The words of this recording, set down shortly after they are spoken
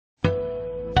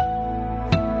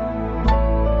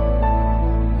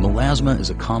Melasma is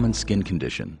a common skin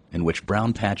condition in which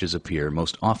brown patches appear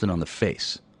most often on the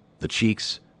face, the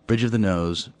cheeks, bridge of the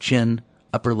nose, chin,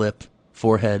 upper lip,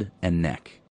 forehead, and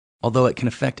neck. Although it can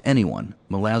affect anyone,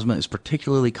 melasma is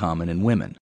particularly common in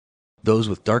women. Those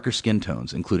with darker skin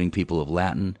tones, including people of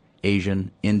Latin,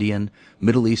 Asian, Indian,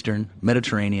 Middle Eastern,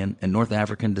 Mediterranean, and North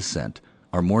African descent,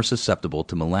 are more susceptible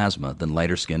to melasma than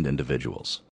lighter-skinned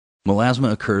individuals.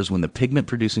 Melasma occurs when the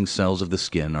pigment-producing cells of the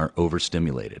skin are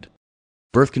overstimulated.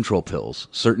 Birth control pills,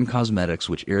 certain cosmetics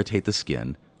which irritate the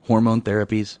skin, hormone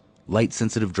therapies,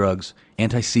 light-sensitive drugs,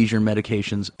 anti-seizure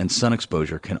medications, and sun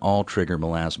exposure can all trigger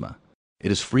melasma.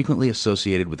 It is frequently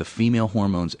associated with the female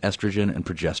hormones estrogen and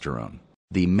progesterone.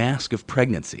 The mask of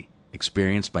pregnancy,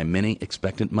 experienced by many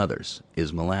expectant mothers,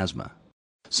 is melasma.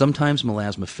 Sometimes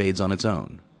melasma fades on its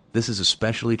own. This is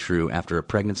especially true after a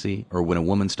pregnancy or when a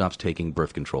woman stops taking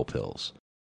birth control pills.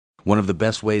 One of the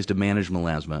best ways to manage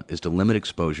melasma is to limit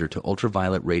exposure to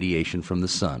ultraviolet radiation from the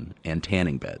sun and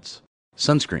tanning beds.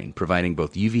 Sunscreen, providing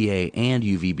both UVA and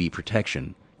UVB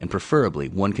protection, and preferably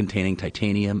one containing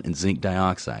titanium and zinc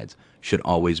dioxides, should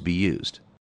always be used.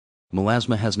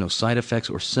 Melasma has no side effects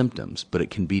or symptoms, but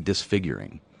it can be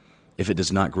disfiguring. If it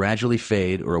does not gradually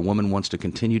fade or a woman wants to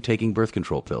continue taking birth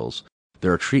control pills,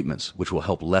 there are treatments which will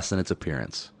help lessen its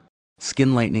appearance.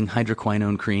 Skin lightening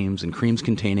hydroquinone creams and creams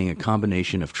containing a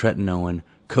combination of tretinoin,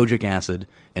 kojic acid,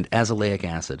 and azelaic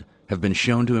acid have been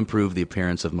shown to improve the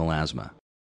appearance of melasma.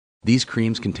 These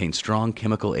creams contain strong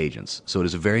chemical agents, so it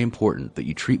is very important that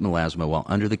you treat melasma while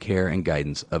under the care and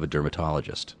guidance of a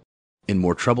dermatologist. In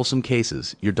more troublesome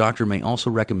cases, your doctor may also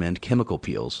recommend chemical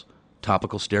peels,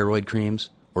 topical steroid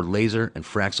creams, or laser and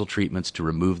Fraxel treatments to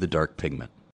remove the dark pigment.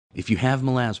 If you have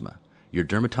melasma, your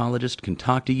dermatologist can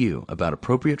talk to you about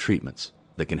appropriate treatments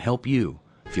that can help you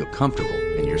feel comfortable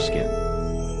in your skin.